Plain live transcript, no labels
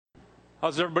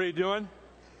How's everybody doing?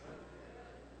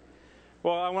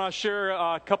 Well, I want to share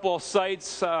a couple of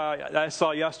sights that I saw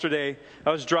yesterday.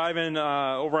 I was driving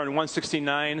over on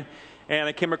 169, and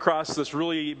I came across this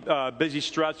really busy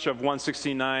stretch of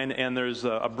 169, and there's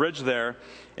a bridge there.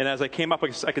 And as I came up,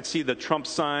 I could see the Trump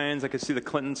signs, I could see the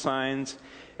Clinton signs,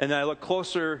 and then I looked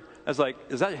closer. I was like,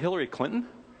 "Is that Hillary Clinton?"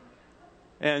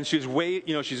 And she's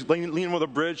she's leaning over the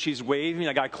bridge. She's waving.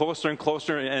 I got closer and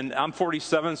closer, and I'm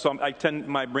 47, so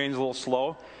my brain's a little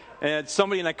slow. And it's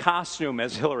somebody in a costume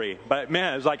as Hillary, but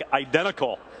man, it was like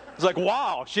identical. It's like,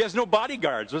 wow, she has no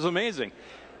bodyguards. It was amazing.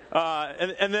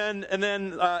 And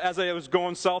then as I was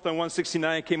going south on 169,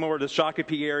 I came over to the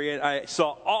Shakopee area, and I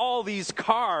saw all these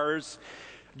cars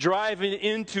driving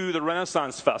into the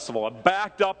Renaissance Festival. I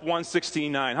backed up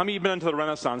 169. How many of you have been into the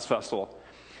Renaissance Festival?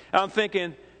 And I'm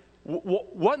thinking,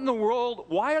 what in the world?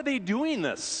 Why are they doing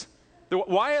this?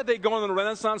 Why are they going to the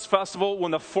Renaissance Festival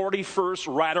when the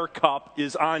 41st Ryder Cup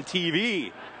is on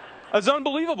TV? It's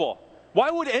unbelievable. Why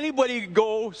would anybody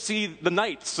go see the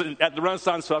Knights at the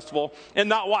Renaissance Festival and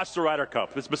not watch the Ryder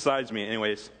Cup? It's besides me.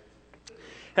 Anyways, it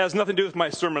has nothing to do with my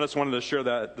sermon. I just wanted to share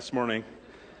that this morning.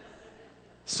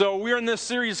 So we're in this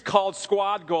series called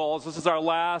Squad Goals. This is our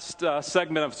last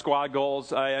segment of Squad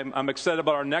Goals. I'm excited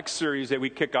about our next series that we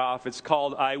kick off. It's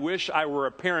called I Wish I Were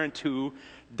a Parent Who...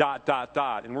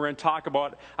 And we're going to talk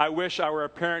about, I wish I were a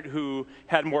parent who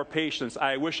had more patience.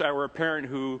 I wish I were a parent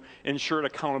who ensured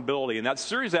accountability. And that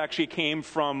series actually came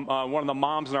from one of the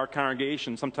moms in our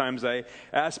congregation. Sometimes I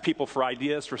ask people for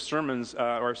ideas for sermons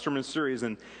or sermon series,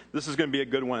 and this is going to be a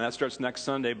good one. That starts next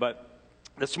Sunday. But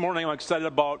this morning I'm excited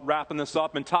about wrapping this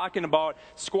up and talking about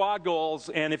squad goals.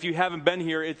 And if you haven't been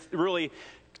here, it's really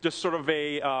just sort of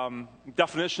a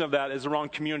definition of that is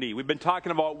around community. We've been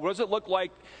talking about what does it look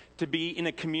like to be in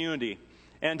a community,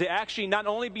 and to actually not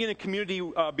only be in a community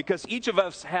because each of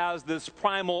us has this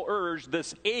primal urge,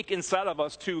 this ache inside of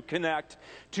us to connect,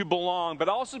 to belong, but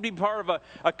also be part of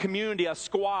a community, a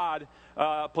squad,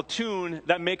 platoon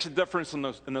that makes a difference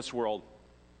in this world.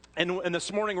 And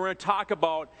this morning we're going to talk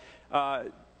about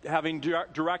having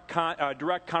direct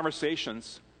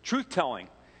conversations, truth-telling,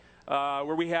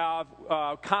 where we have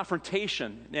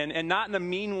confrontation, and not in a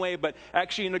mean way, but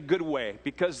actually in a good way.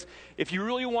 Because if you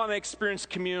really want to experience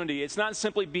community, it's not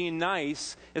simply being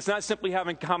nice, it's not simply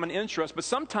having common interests, but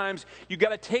sometimes you got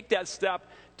to take that step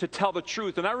to tell the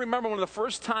truth. And I remember one of the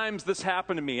first times this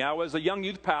happened to me. I was a young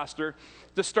youth pastor,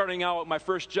 just starting out my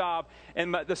first job,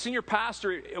 and the senior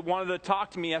pastor wanted to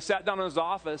talk to me. I sat down in his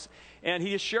office, and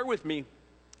he just shared with me,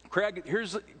 Craig,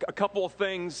 here's a couple of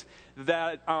things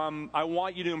that I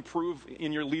want you to improve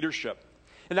in your leadership.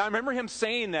 And I remember him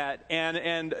saying that,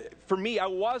 and for me, I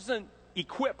wasn't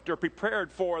equipped or prepared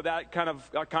for that kind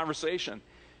of conversation.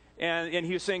 And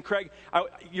he was saying, Craig,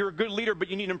 you're a good leader, but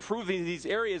you need to improve in these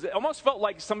areas. It almost felt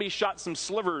like somebody shot some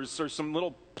slivers or some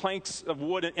little planks of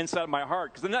wood inside of my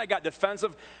heart. Because then I got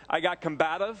defensive, I got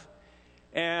combative,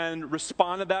 and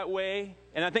responded that way.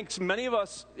 And I think many of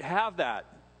us have that,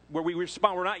 where we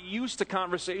respond. We're not used to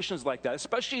conversations like that,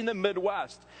 especially in the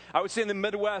Midwest. I would say in the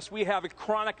Midwest, we have a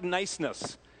chronic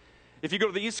niceness. If you go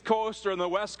to the East Coast or on the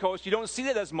West Coast, you don't see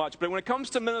that as much. But when it comes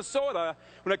to Minnesota,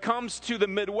 when it comes to the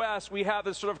Midwest, we have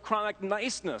this sort of chronic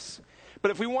niceness.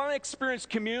 But if we want to experience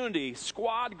community,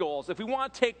 squad goals, if we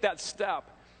want to take that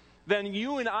step, then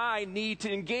you and I need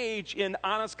to engage in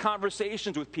honest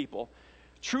conversations with people,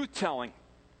 truth-telling,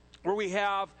 where we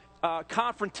have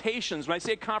confrontations. When I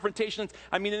say confrontations,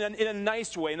 I mean in a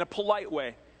nice way, in a polite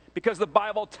way, because the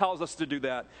Bible tells us to do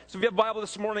that. So if you have a Bible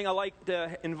this morning, I'd like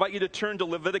to invite you to turn to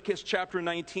Leviticus chapter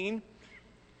 19,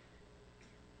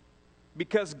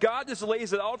 because God just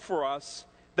lays it out for us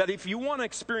that if you want to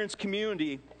experience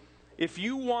community, if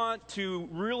you want to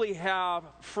really have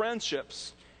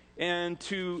friendships and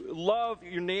to love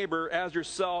your neighbor as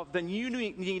yourself, then you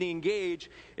need to engage.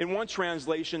 In one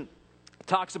translation,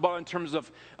 talks about in terms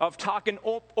of talking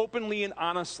openly and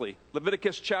honestly.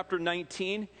 Leviticus chapter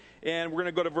 19, and we're going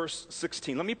to go to verse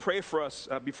 16. Let me pray for us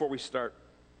before we start.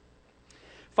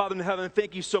 Father in heaven,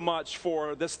 thank you so much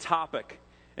for this topic.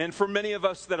 And for many of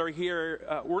us that are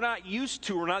here, we're not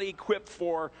equipped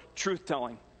for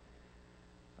truth-telling.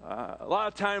 A lot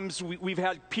of times we've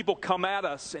had people come at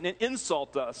us and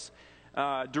insult us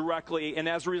directly, and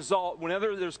as a result,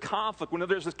 whenever there's conflict,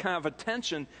 whenever there's this kind of a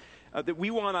tension, that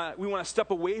we want to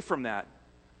step away from that.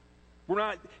 We're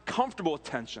not comfortable with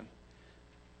tension.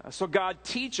 So God,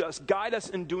 teach us, guide us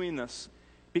in doing this,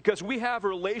 because we have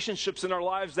relationships in our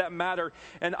lives that matter,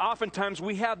 and oftentimes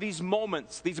we have these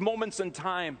moments in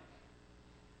time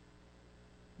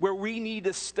where we need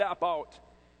to step out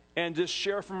and just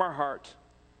share from our heart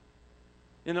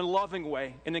in a loving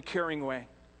way, in a caring way.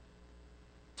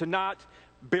 to not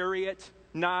bury it,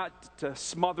 not to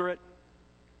smother it.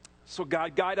 So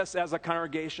God, guide us as a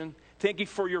congregation. Thank you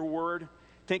for your word.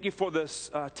 Thank you for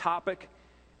this topic.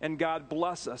 And God,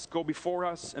 bless us. Go before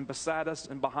us and beside us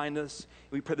and behind us.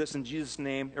 We pray this in Jesus'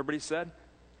 name. Everybody said?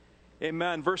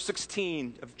 Amen. Verse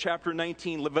 16 of chapter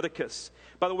 19, Leviticus.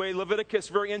 By the way, Leviticus,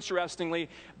 very interestingly,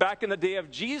 back in the day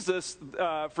of Jesus,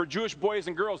 for Jewish boys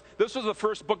and girls, this was the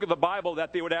first book of the Bible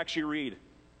that they would actually read.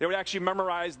 They would actually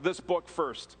memorize this book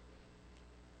first.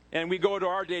 And we go to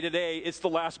our day today, it's the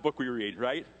last book we read,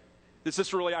 right? This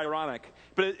is really ironic.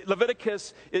 But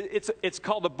Leviticus, it's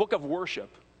called the book of worship.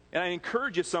 And I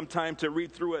encourage you sometime to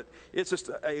read through it. It's just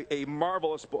a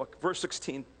marvelous book. Verse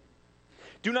 16.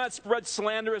 Do not spread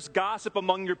slanderous gossip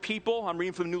among your people. I'm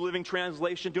reading from the New Living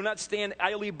Translation. Do not stand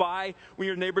idly by when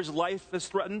your neighbor's life is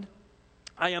threatened.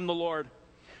 I am the Lord.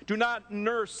 Do not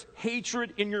nurse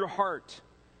hatred in your heart.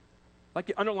 I'd like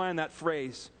to underline that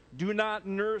phrase. Do not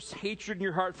nurse hatred in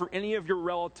your heart for any of your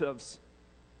relatives,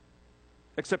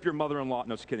 except your mother-in-law.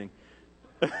 No, just kidding.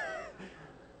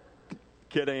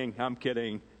 Kidding, I'm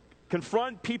kidding.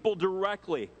 Confront people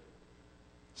directly.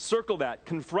 Circle that.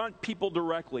 Confront people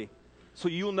directly, so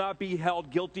you will not be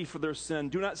held guilty for their sin.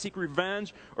 Do not seek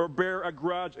revenge or bear a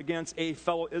grudge against a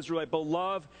fellow Israelite, but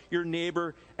love your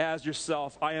neighbor as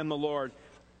yourself. I am the Lord.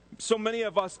 So many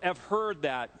of us have heard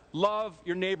that. Love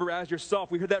your neighbor as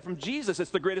yourself. We heard that from Jesus. It's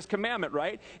the greatest commandment,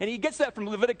 right? And he gets that from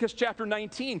Leviticus chapter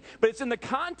 19. But it's in the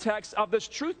context of this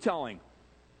truth-telling.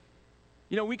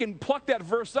 You know, we can pluck that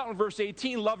verse out in verse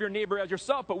 18, love your neighbor as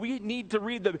yourself, but we need to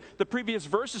read the previous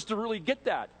verses to really get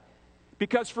that.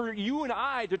 Because for you and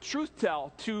I to truth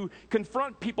tell, to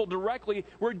confront people directly,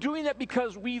 we're doing that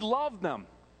because we love them.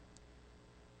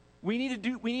 We need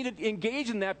to engage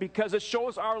in that because it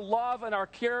shows our love and our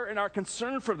care and our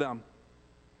concern for them.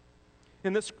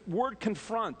 And this word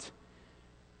confront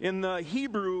in the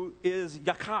Hebrew is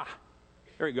yakah.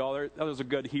 There you go. That was a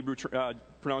good Hebrew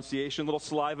pronunciation. A little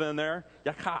saliva in there.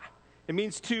 Yakah. It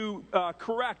means to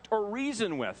correct or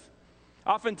reason with.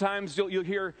 Oftentimes you'll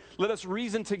hear, let us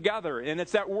reason together. And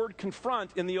it's that word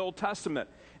confront in the Old Testament.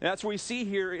 And that's what we see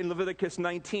here in Leviticus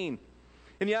 19.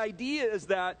 And the idea is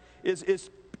that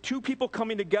is two people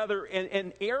coming together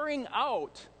and airing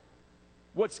out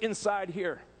what's inside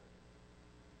here.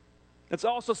 It's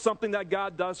also something that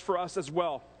God does for us as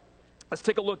well. Let's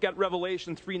take a look at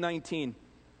Revelation 3:19,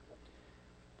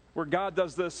 where God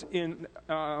does this in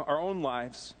our own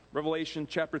lives. Revelation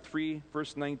chapter 3,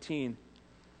 verse 19.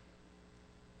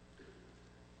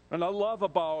 And I love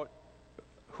about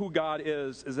who God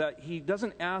is that he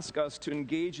doesn't ask us to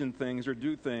engage in things or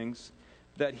do things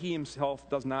that he himself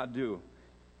does not do.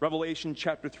 Revelation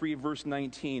chapter 3, verse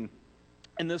 19.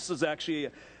 And this is actually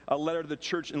a letter to the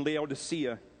church in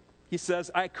Laodicea. He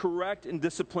says, I correct and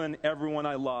discipline everyone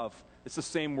I love. It's the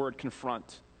same word,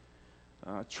 confront.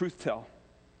 Truth tell.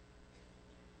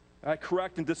 I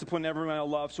correct and discipline everyone I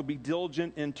love, so be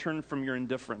diligent and turn from your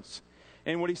indifference.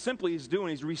 And what he simply is doing,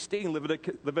 he's restating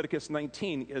Leviticus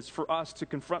 19, is for us to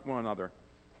confront one another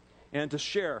and to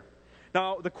share.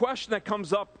 Now, the question that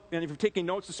comes up, and if you're taking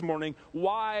notes this morning,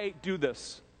 why do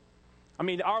this? I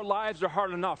mean, our lives are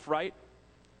hard enough, right?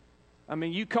 I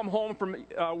mean, you come home from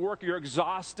work, you're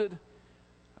exhausted.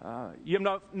 You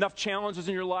have enough challenges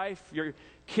in your life. Your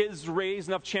kids raise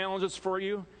enough challenges for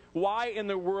you. Why in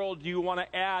the world do you want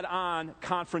to add on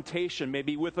confrontation,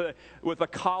 maybe with a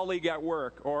colleague at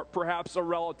work or perhaps a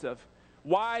relative?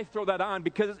 Why throw that on?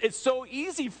 Because it's so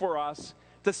easy for us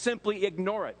to simply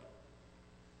ignore it.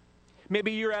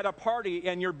 Maybe you're at a party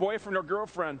and your boyfriend or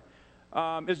girlfriend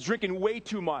is drinking way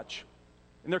too much.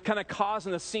 And they're kind of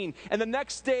causing a scene. And the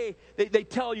next day, they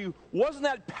tell you, wasn't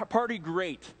that party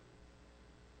great?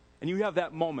 And you have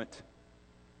that moment.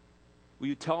 Will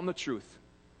you tell them the truth?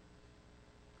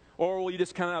 Or will you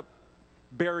just kind of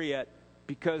bury it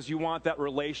because you want that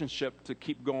relationship to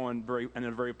keep going in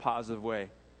a very positive way?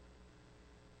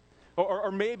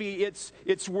 Or maybe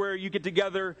it's where you get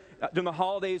together during the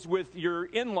holidays with your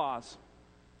in-laws,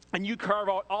 and you carve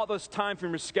out all this time from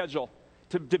your schedule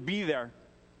to be there,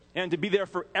 and to be there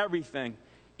for everything,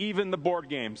 even the board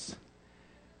games.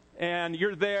 And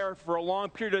you're there for a long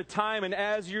period of time, and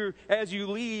as you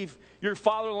leave, your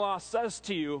father-in-law says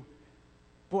to you,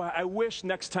 boy, I wish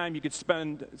next time you could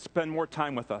spend more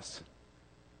time with us.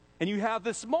 And you have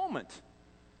this moment.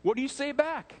 What do you say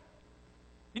back?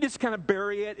 You just kind of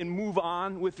bury it and move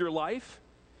on with your life.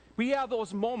 We have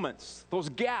those moments, those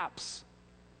gaps.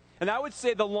 And I would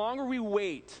say the longer we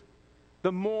wait,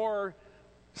 the more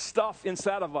stuff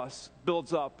inside of us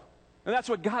builds up. And that's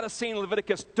what God is saying in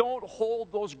Leviticus. Don't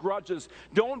hold those grudges.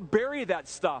 Don't bury that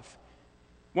stuff.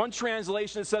 One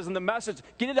translation says in the Message,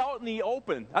 get it out in the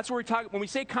open. That's what we're talking. When we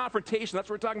say confrontation, that's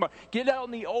what we're talking about. Get it out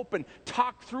in the open.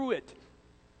 Talk through it.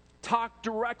 Talk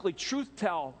directly. Truth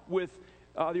tell with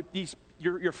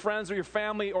your friends or your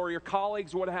family or your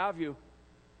colleagues, what have you.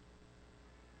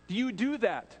 Do you do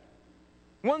that?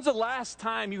 When's the last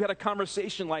time you had a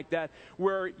conversation like that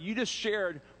where you just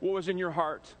shared what was in your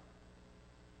heart?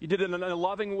 You did it in a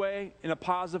loving way, in a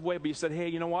positive way, but you said, hey,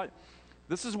 you know what?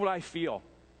 This is what I feel.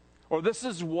 Or this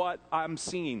is what I'm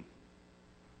seeing.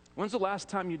 When's the last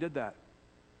time you did that?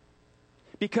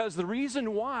 Because the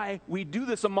reason why we do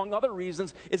this, among other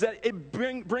reasons, is that it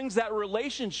brings that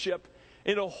relationship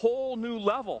in a whole new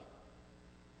level.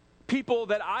 People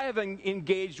that I have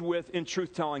engaged with in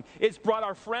truth-telling, it's brought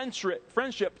our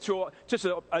friendship to just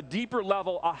a deeper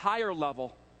level, a higher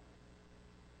level.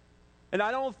 And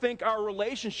I don't think our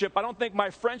relationship, I don't think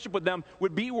my friendship with them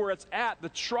would be where it's at. The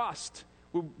trust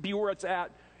would be where it's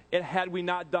at had we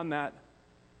not done that.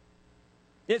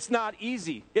 It's not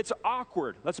easy. It's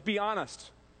awkward. Let's be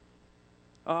honest.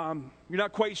 You're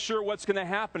not quite sure what's going to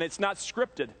happen. It's not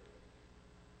scripted.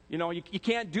 You know, you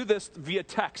can't do this via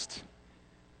text.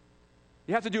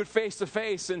 You have to do it face to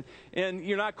face, and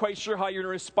you're not quite sure how you're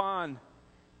going to respond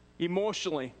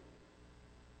emotionally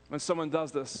when someone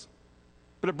does this.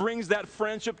 But it brings that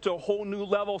friendship to a whole new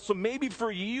level. So maybe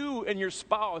for you and your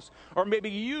spouse, or maybe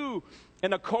you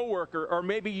and a coworker, or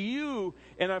maybe you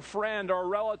and a friend or a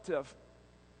relative,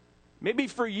 maybe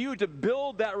for you to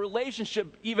build that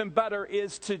relationship even better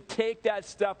is to take that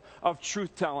step of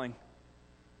truth-telling.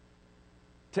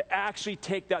 To actually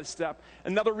take that step.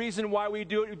 Another reason why we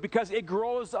do it is because it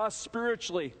grows us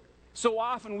spiritually. So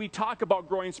often we talk about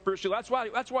growing spiritually.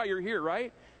 That's why you're here,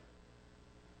 right?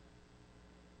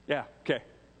 Yeah, okay.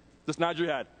 Just nod your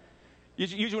head.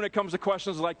 Usually when it comes to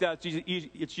questions like that,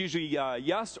 it's usually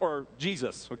yes or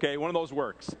Jesus, okay? One of those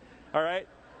works, all right?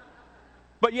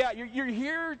 But yeah, you're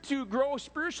here to grow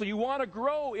spiritually. You want to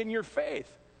grow in your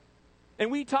faith. And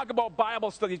we talk about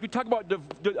Bible studies. We talk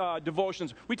about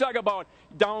devotions. We talk about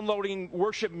downloading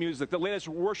worship music, the latest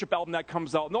worship album that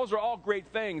comes out. And those are all great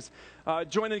things.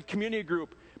 Join a community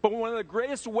group. But one of the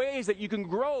greatest ways that you can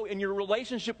grow in your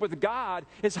relationship with God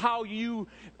is how you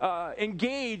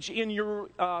engage in your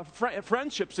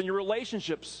friendships and your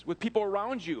relationships with people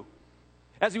around you.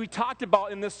 As we talked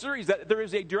about in this series, that there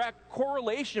is a direct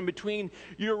correlation between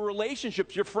your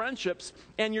relationships, your friendships,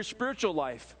 and your spiritual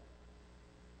life.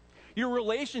 Your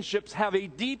relationships have a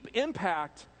deep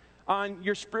impact on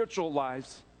your spiritual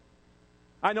lives.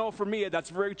 I know for me that's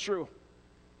very true.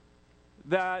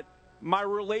 That my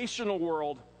relational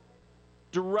world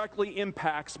directly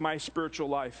impacts my spiritual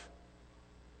life.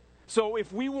 So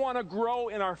if we want to grow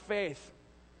in our faith,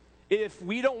 if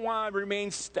we don't want to remain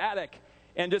static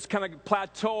and just kind of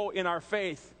plateau in our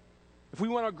faith, if we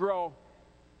want to grow,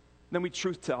 then we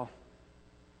truth tell.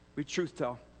 We truth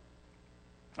tell.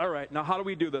 All right, now how do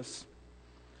we do this?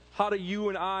 How do you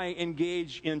and I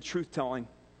engage in truth-telling?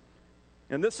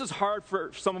 And this is hard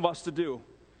for some of us to do,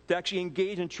 to actually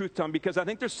engage in truth-telling, because I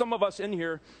think there's some of us in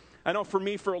here, I know for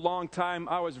me for a long time,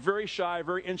 I was very shy,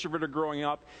 very introverted growing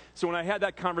up. So when I had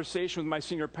that conversation with my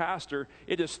senior pastor,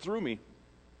 it just threw me.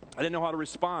 I didn't know how to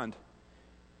respond.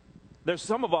 There's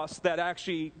some of us that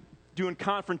actually doing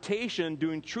confrontation,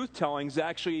 doing truth-tellings,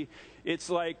 actually, it's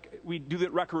like we do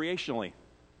that recreationally.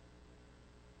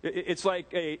 It's like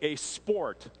a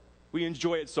sport. We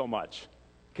enjoy it so much.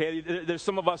 Okay, there's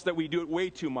some of us that we do it way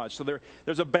too much. So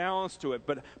there's a balance to it.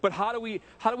 But how do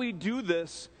we do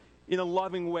this in a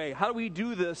loving way? How do we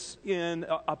do this in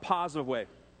a positive way?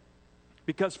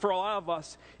 Because for a lot of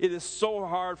us, it is so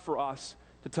hard for us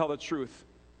to tell the truth.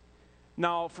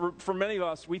 Now, for many of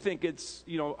us, we think it's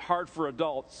hard for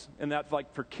adults, and that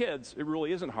like for kids, it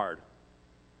really isn't hard.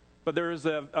 But there is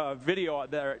a video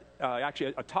there,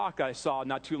 actually a talk I saw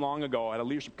not too long ago at a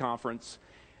leadership conference.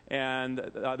 And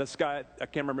this guy, I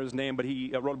can't remember his name, but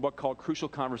he wrote a book called Crucial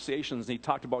Conversations, and he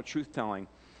talked about truth-telling.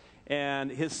 And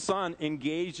his son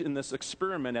engaged in this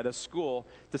experiment at a school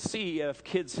to see if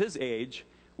kids his age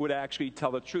would actually tell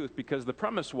the truth, because the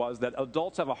premise was that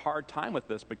adults have a hard time with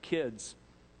this, but kids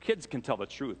can tell the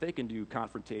truth. They can do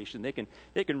confrontation. They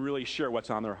can really share what's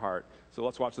on their heart. So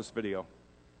let's watch this video.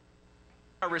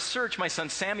 Our research, my son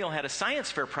Samuel had a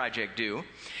science fair project due,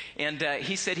 and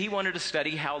he said he wanted to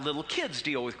study how little kids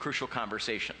deal with crucial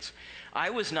conversations.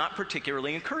 I was not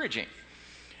particularly encouraging.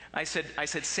 I said,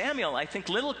 Samuel, I think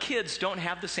little kids don't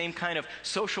have the same kind of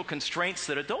social constraints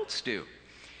that adults do.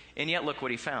 And yet, look what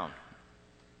he found.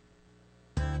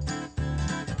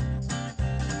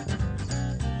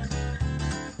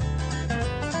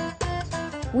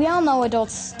 We all know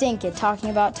adults stink at talking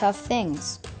about tough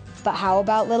things. But how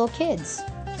about little kids?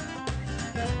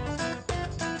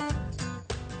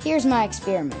 Here's my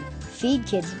experiment. Feed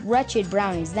kids wretched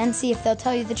brownies, then see if they'll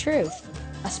tell you the truth,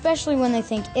 especially when they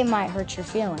think it might hurt your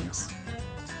feelings.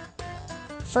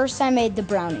 First, I made the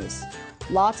brownies.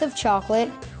 Lots of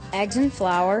chocolate, eggs and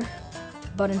flour,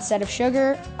 but instead of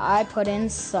sugar, I put in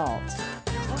salt.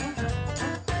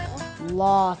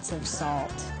 Lots of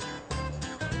salt.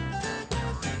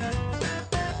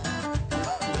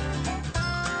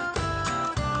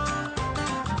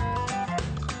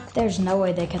 There's no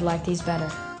way they could like these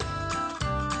better.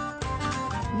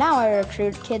 Now I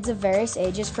recruit kids of various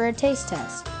ages for a taste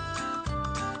test.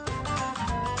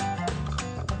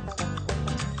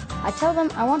 I tell them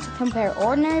I want to compare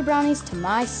ordinary brownies to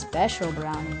my special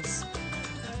brownies.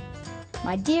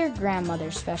 My dear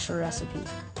grandmother's special recipe.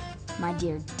 My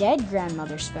dear dead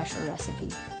grandmother's special recipe.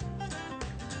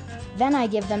 Then I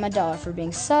give them $1 for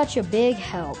being such a big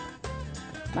help.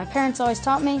 My parents always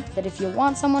taught me that if you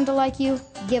want someone to like you,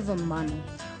 give them money.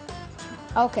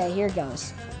 Okay, here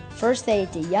goes. First, they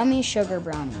ate the yummy sugar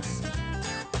brownies.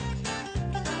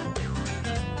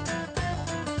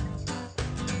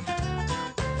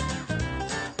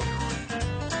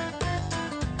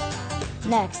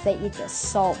 Next, they eat the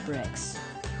salt bricks.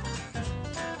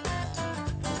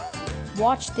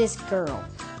 Watch this girl.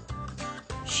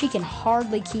 She can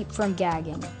hardly keep from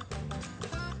gagging.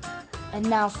 And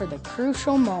now for the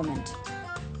crucial moment.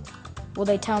 Will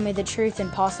they tell me the truth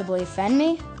and possibly offend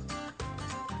me?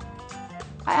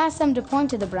 I asked them to point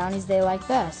to the brownies they like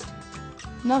best.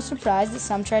 No surprise that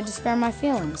some tried to spare my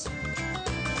feelings.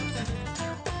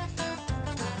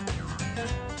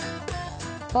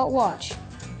 But watch,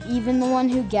 even the one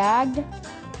who gagged?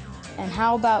 And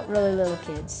how about really little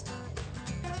kids?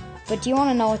 But do you want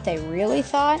to know what they really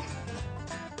thought?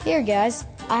 Here, guys,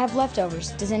 I have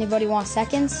leftovers. Does anybody want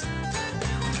seconds?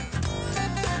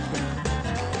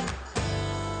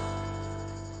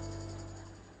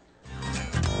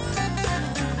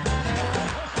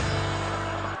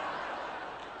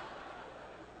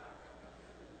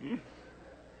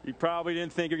 You probably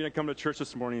didn't think you're going to come to church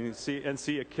this morning and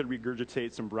see a kid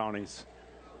regurgitate some brownies.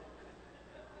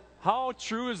 How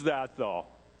true is that, though?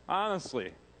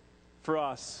 Honestly, for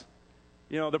us.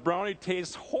 You know, the brownie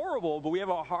tastes horrible, but we have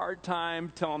a hard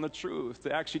time telling the truth,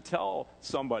 to actually tell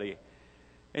somebody.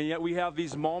 And yet we have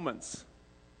these moments.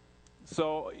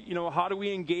 So, you know, how do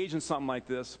we engage in something like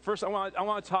this? First, I want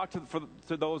to talk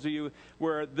to those of you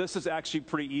where this is actually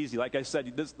pretty easy. Like I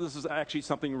said, this is actually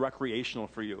something recreational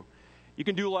for you. You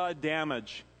can do a lot of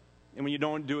damage, and when you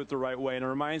don't do it the right way. And it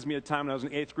reminds me of the time when I was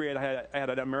in 8th grade, I had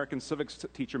an American civics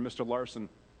teacher, Mr. Larson.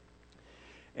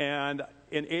 And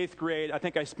in 8th grade, I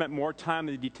think I spent more time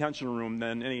in the detention room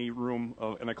than any room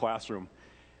in a classroom.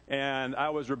 And I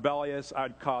was rebellious.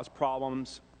 I'd cause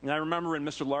problems. And I remember in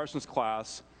Mr. Larson's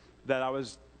class that I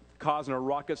was causing a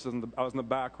ruckus. I was in the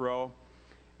back row.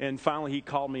 And finally, he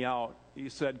called me out. He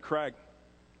said, "Craig,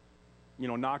 you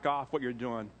know, knock off what you're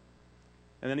doing."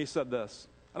 And then he said this,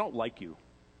 "I don't like you.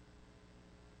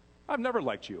 I've never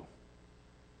liked you."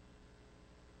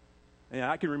 And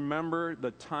I can remember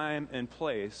the time and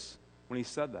place when he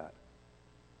said that.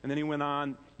 And then he went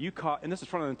on, and this is in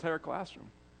front of the entire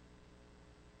classroom.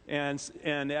 And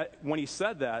when he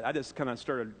said that, I just kind of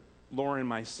started lowering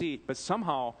my seat. But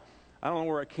somehow, I don't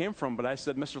know where it came from, but I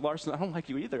said, "Mr. Larson, I don't like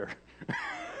you either."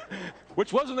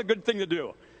 Which wasn't a good thing to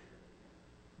do.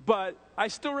 But I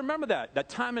still remember that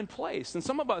time and place. And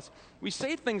some of us, we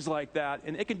say things like that,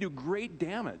 and it can do great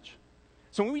damage.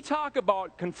 So when we talk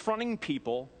about confronting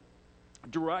people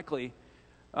directly,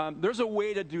 there's a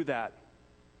way to do that.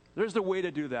 There's a way to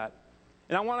do that.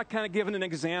 And I want to kind of give an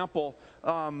example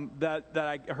that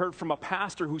I heard from a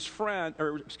pastor whose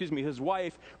his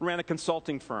wife ran a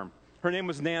consulting firm. Her name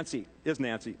was Nancy,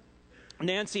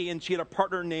 Nancy, and she had a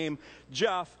partner named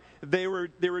Jeff. They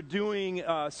were doing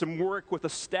some work with the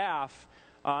staff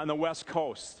on the West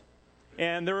Coast.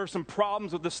 And there were some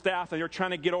problems with the staff, and they were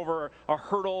trying to get over a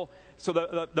hurdle. So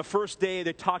the first day,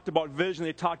 they talked about vision,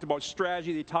 they talked about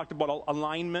strategy, they talked about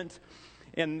alignment.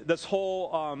 And this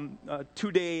whole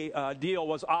 2-day deal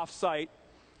was off-site.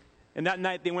 And that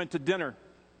night, they went to dinner.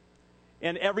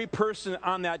 And every person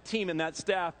on that team and that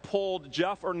staff pulled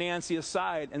Jeff or Nancy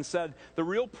aside and said, the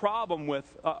real problem with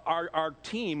our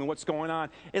team and what's going on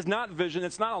is not vision,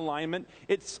 it's not alignment,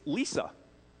 it's Lisa.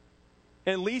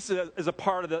 And Lisa is a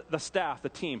part of the staff, the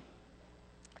team.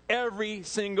 Every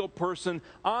single person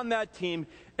on that team,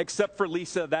 except for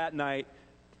Lisa that night,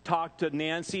 talked to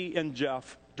Nancy and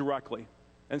Jeff directly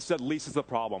and said, Lisa's the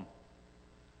problem.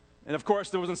 And of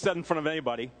course, it wasn't said in front of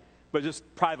anybody, but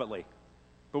just privately.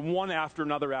 But one after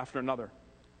another after another.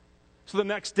 So the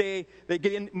next day, they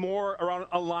get in more around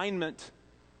alignment.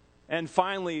 And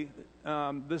finally,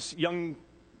 this young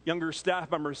younger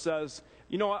staff member says,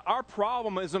 you know what, our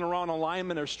problem isn't around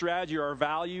alignment or strategy or our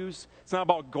values. It's not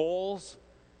about goals.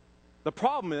 The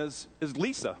problem is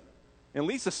Lisa. And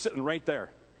Lisa's sitting right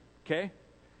there, okay?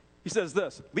 He says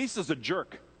this, Lisa's a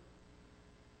jerk.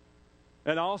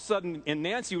 And all of a sudden, and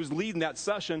Nancy was leading that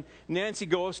session, Nancy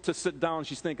goes to sit down.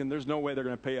 She's thinking, there's no way they're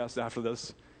going to pay us after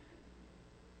this.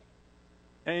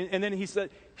 And then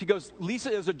he goes,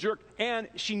 Lisa is a jerk, and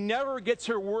she never gets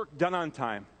her work done on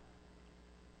time.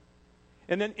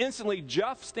 And then instantly,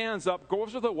 Jeff stands up,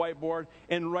 goes to the whiteboard,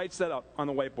 and writes that up on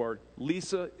the whiteboard.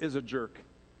 Lisa is a jerk.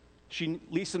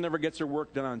 Lisa never gets her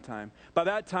work done on time. By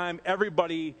that time,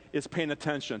 everybody is paying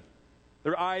attention.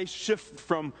 Their eyes shift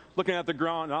from looking at the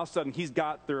ground, and all of a sudden, he's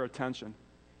got their attention.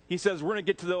 He says, we're going to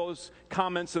get to those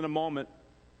comments in a moment,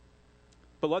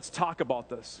 but let's talk about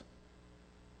this.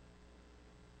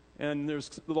 And there's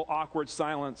a little awkward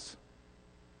silence.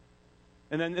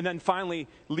 And then finally,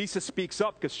 Lisa speaks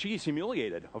up because she's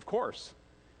humiliated, of course.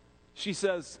 She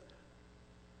says,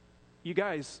 you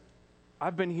guys,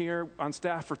 I've been here on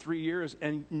staff for 3 years,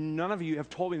 and none of you have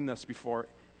told me this before.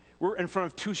 We're in front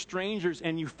of two strangers,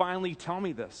 and you finally tell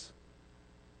me this.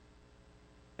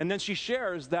 And then she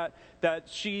shares that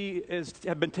she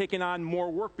had been taking on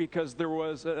more work because there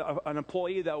was an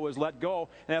employee that was let go.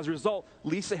 And as a result,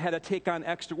 Lisa had to take on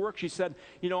extra work. She said,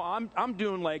 you know, I'm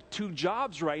doing like 2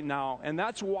 jobs right now, and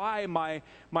that's why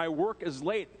my work is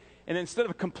late. And instead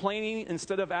of complaining,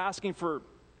 instead of asking for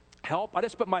help, I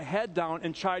just put my head down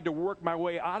and tried to work my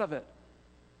way out of it.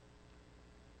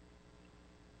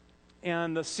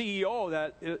 And the CEO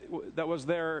that was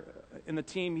there in the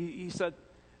team, he said,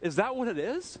 is that what it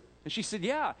is? And she said,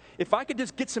 yeah. If I could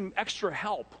just get some extra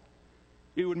help,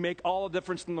 it would make all the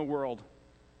difference in the world.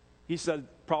 He said,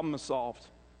 problem is solved.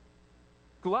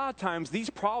 A lot of times,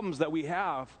 these problems that we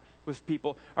have with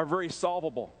people are very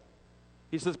solvable.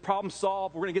 He says, problem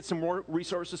solved, we're going to get some more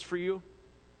resources for you.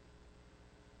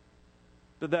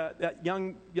 That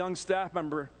young staff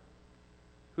member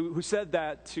who said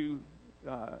that to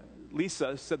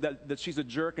Lisa, said that she's a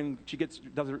jerk and she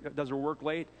does her work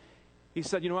late. He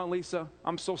said, you know what, Lisa,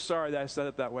 I'm so sorry that I said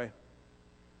it that way.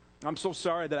 I'm so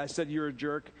sorry that I said you're a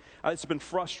jerk. I've just been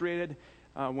frustrated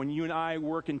when you and I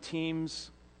work in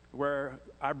teams where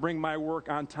I bring my work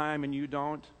on time and you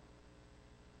don't.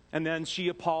 And then she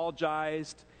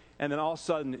apologized, and then all of a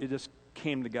sudden it just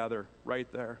came together right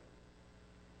there.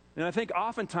 And I think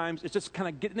oftentimes it's just kind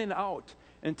of getting it out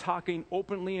and talking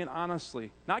openly and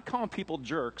honestly. Not calling people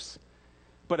jerks,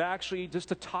 but actually just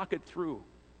to talk it through.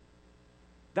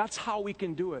 That's how we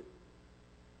can do it.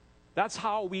 That's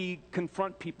how we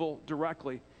confront people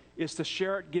directly, is to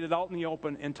share it, get it out in the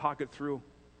open, and talk it through.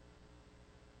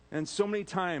 And so many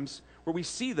times where we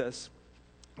see this,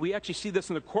 we actually see this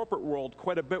in the corporate world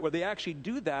quite a bit, where they actually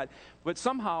do that, but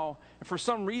somehow, for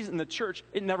some reason in the church,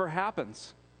 it never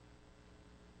happens.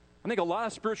 I think a lot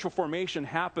of spiritual formation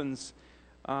happens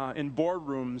in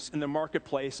boardrooms, in the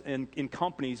marketplace, and in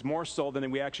companies, more so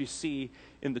than we actually see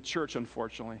in the church,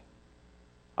 unfortunately.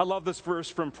 I love this verse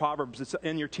from Proverbs. It's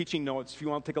in your teaching notes if you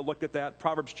want to take a look at that.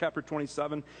 Proverbs chapter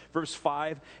 27, verse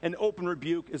 5. An open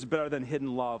rebuke is better than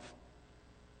hidden love.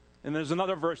 And there's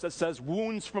another verse that says,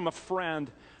 wounds from a friend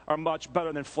are much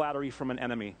better than flattery from an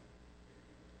enemy.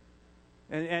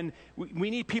 And we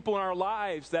need people in our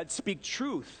lives that speak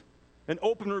truth. An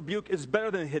open rebuke is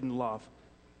better than hidden love.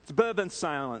 It's better than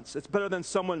silence. It's better than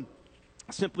someone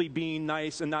simply being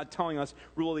nice and not telling us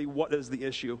really what is the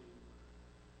issue.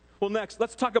 Well, next,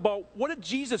 let's talk about, what did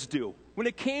Jesus do? When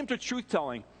it came to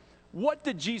truth-telling, what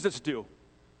did Jesus do?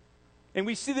 And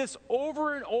we see this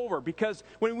over and over, because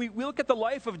when we look at the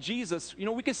life of Jesus, you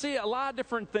know, we can see a lot of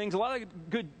different things, a lot of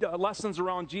good lessons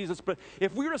around Jesus, but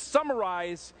if we were to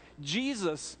summarize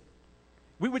Jesus,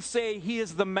 we would say he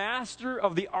is the master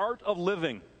of the art of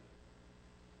living.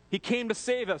 He came to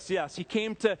save us, yes. He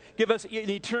came to give us an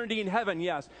eternity in heaven,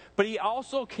 yes. But he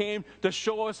also came to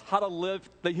show us how to live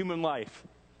the human life.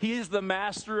 He is the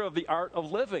master of the art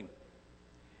of living.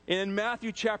 In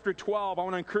Matthew chapter 12, I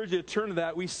want to encourage you to turn to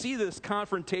that. We see this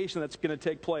confrontation that's going to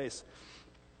take place.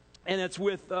 And it's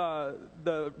with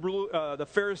the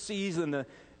Pharisees and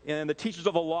the teachers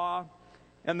of the law.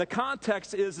 And the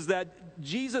context is that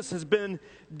Jesus has been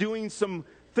doing some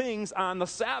things on the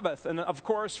Sabbath. And of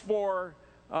course, for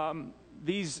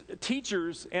these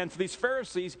teachers and for these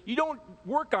Pharisees, you don't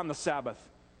work on the Sabbath.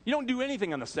 You don't do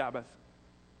anything on the Sabbath.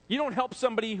 You don't help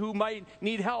somebody who might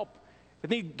need help.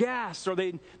 They need gas or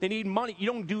they need money. You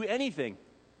don't do anything.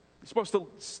 You're supposed to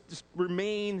just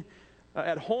remain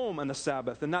at home on the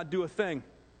Sabbath and not do a thing.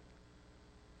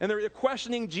 And they're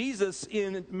questioning Jesus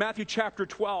in Matthew chapter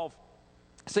 12.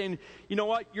 saying, you know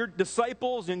what, you're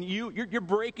disciples and you're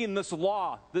breaking this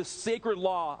law, this sacred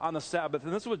law on the Sabbath.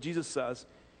 And this is what Jesus says.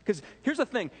 Because here's the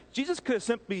thing, Jesus could have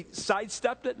simply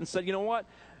sidestepped it and said, you know what,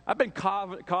 I've been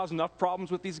causing enough problems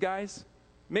with these guys.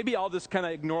 Maybe I'll just kind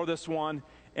of ignore this one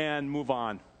and move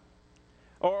on.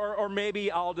 Or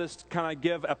maybe I'll just kind of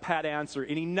give a pat answer.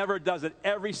 And he never does it.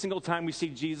 Every single time we see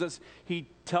Jesus, he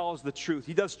tells the truth.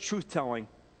 He does truth-telling.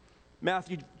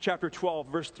 Matthew chapter 12,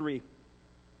 verse 3.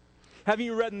 Haven't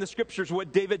you read in the scriptures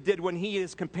what David did when he and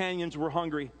his companions were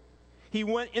hungry? He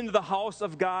went into the house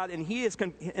of God, and he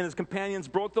and his companions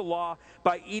broke the law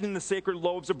by eating the sacred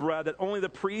loaves of bread that only the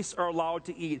priests are allowed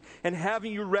to eat. And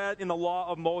haven't you read in the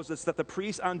law of Moses that the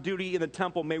priests on duty in the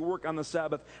temple may work on the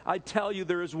Sabbath? I tell you,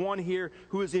 there is one here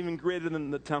who is even greater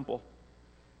than the temple.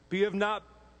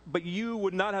 But you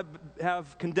would not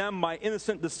have condemned my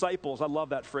innocent disciples. I love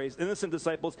that phrase, innocent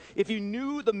disciples. If you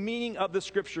knew the meaning of the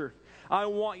scripture, I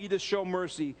want you to show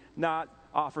mercy, not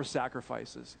offer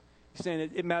sacrifices. He's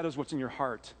saying it matters what's in your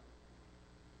heart.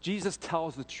 Jesus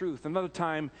tells the truth. Another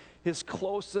time, his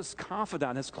closest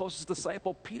confidant, his closest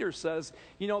disciple, Peter, says,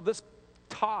 you know, this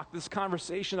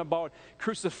conversation about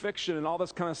crucifixion and all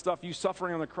this kind of stuff, you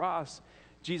suffering on the cross,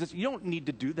 Jesus, you don't need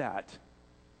to do that.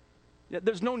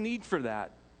 There's no need for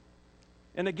that.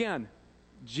 And again,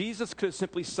 Jesus could have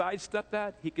simply sidestepped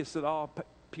that. He could have said, oh,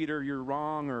 Peter, you're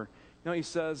wrong. Or, no, he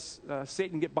says,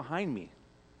 Satan, get behind me.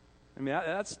 I mean,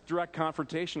 that's direct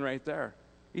confrontation right there.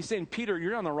 He's saying, Peter,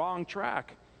 you're on the wrong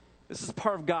track. This is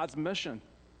part of God's mission.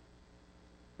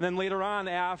 And then later on,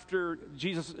 after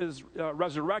Jesus is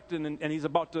resurrected and he's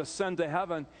about to ascend to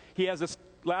heaven, he has this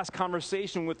last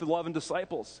conversation with the 11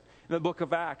 disciples in the book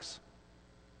of Acts.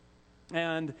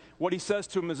 And what he says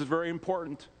to them is very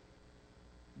important.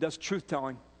 He does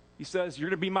truth-telling. He says, you're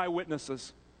going to be my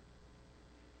witnesses.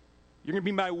 You're going to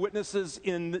be my witnesses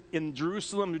in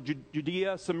Jerusalem,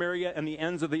 Judea, Samaria, and the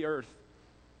ends of the earth.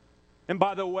 And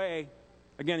by the way,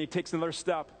 again, he takes another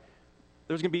step.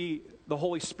 There's going to be the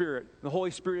Holy Spirit. The Holy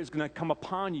Spirit is going to come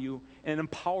upon you and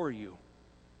empower you.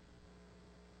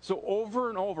 So over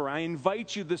and over, I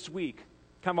invite you this week,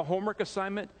 kind of a homework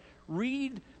assignment,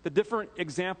 read the different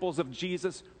examples of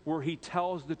Jesus where he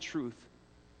tells the truth.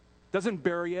 Doesn't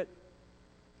bury it.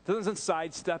 Doesn't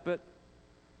sidestep it.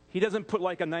 He doesn't put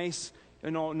like a nice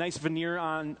veneer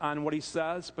on what he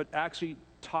says, but actually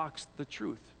talks the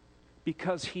truth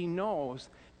because he knows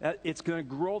that it's going to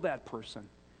grow that person.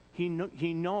 He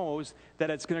knows that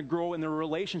it's going to grow in the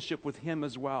relationship with him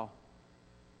as well.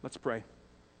 Let's pray.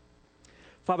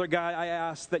 Father God, I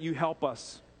ask that you help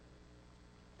us.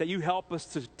 That you help us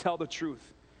to tell the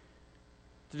truth.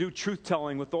 To do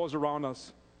truth-telling with those around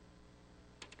us.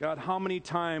 God, how many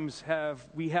times have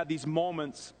we had these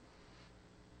moments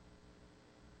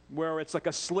where it's like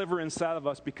a sliver inside of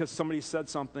us because somebody said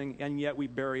something and yet we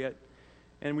bury it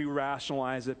and we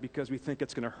rationalize it because we think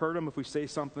it's going to hurt them if we say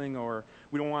something, or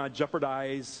we don't want to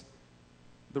jeopardize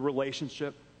the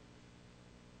relationship.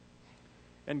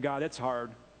 And God, it's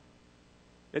hard.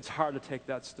 It's hard to take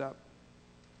that step.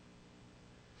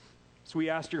 So we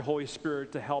ask your Holy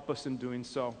Spirit to help us in doing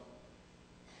so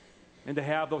and to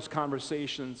have those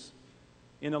conversations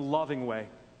in a loving way,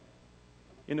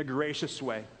 in a gracious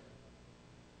way.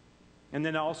 And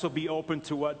then also be open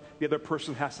to what the other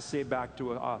person has to say back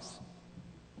to us.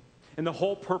 And the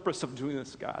whole purpose of doing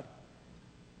this, God,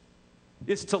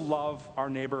 is to love our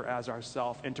neighbor as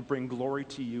ourselves and to bring glory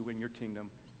to you in your kingdom.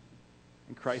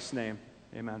 In Christ's name,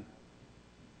 amen.